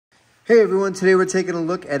Hey everyone, today we're taking a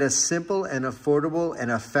look at a simple and affordable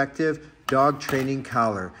and effective dog training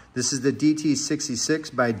collar. This is the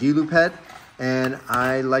DT66 by Delupet, and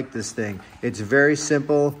I like this thing. It's very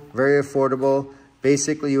simple, very affordable.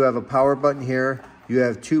 Basically, you have a power button here. You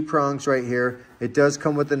have two prongs right here. It does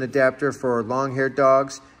come with an adapter for long-haired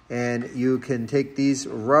dogs, and you can take these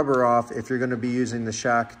rubber off if you're going to be using the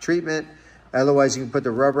shock treatment. Otherwise, you can put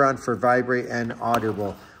the rubber on for vibrate and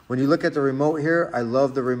audible. When you look at the remote here, I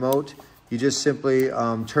love the remote. You just simply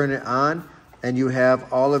turn it on, and you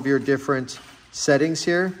have all of your different settings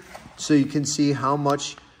here. So you can see how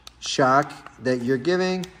much shock that you're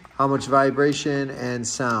giving, how much vibration and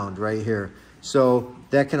sound right here. So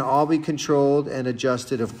that can all be controlled and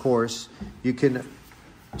adjusted, of course. You can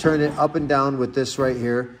turn it up and down with this right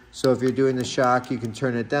here. So if you're doing the shock, you can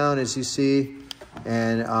turn it down as you see.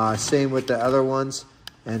 And same with the other ones.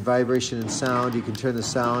 And vibration and sound, you can turn the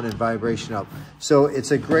sound and vibration up. So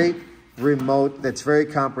it's a great remote that's very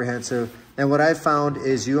comprehensive. And what I found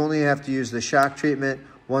is you only have to use the shock treatment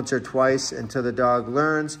once or twice until the dog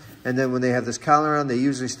learns. And then when they have this collar on, they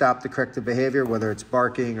usually stop the corrective behavior, whether it's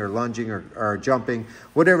barking or lunging or jumping,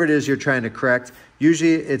 whatever it is you're trying to correct.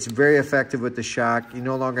 Usually it's very effective with the shock. You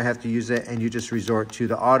no longer have to use it, and you just resort to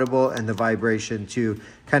the audible and the vibration to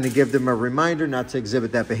kind of give them a reminder not to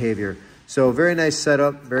exhibit that behavior. So very nice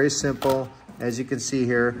setup, very simple. As you can see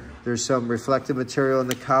here, there's some reflective material in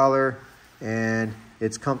the collar, and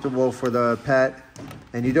it's comfortable for the pet.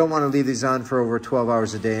 And you don't want to leave these on for over 12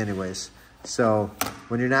 hours a day anyways. So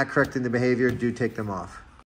when you're not correcting the behavior, do take them off.